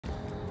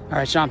All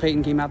right, Sean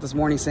Payton came out this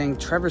morning saying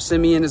Trevor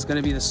Siemian is going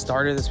to be the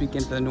starter this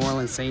weekend for the New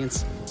Orleans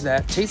Saints,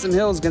 that Taysom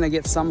Hill is going to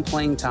get some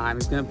playing time.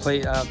 He's going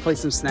to play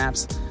some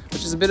snaps,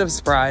 which is a bit of a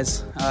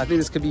surprise. I think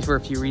this could be for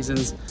a few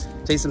reasons.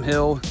 Taysom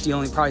Hill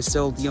probably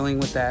still dealing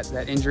with that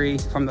injury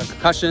from the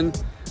concussion,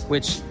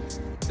 which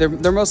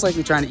they're most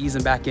likely trying to ease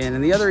him back in.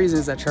 And the other reason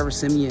is that Trevor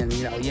Siemian,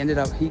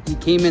 he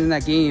came in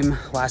that game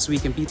last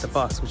week and beat the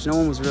Bucs, which no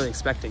one was really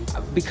expecting.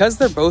 Because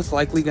they're both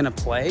likely going to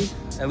play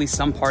at least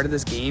some part of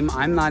this game,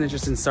 I'm not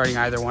interested in starting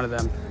either one of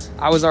them.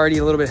 I was already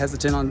a little bit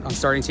hesitant on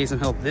starting Taysom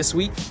Hill this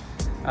week,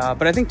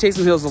 but I think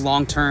Taysom Hill is a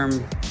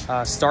long-term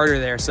starter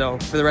there, so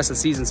for the rest of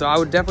the season. So I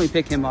would definitely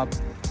pick him up.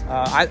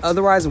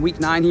 Otherwise, in week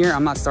 9 here,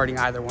 I'm not starting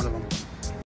either one of them.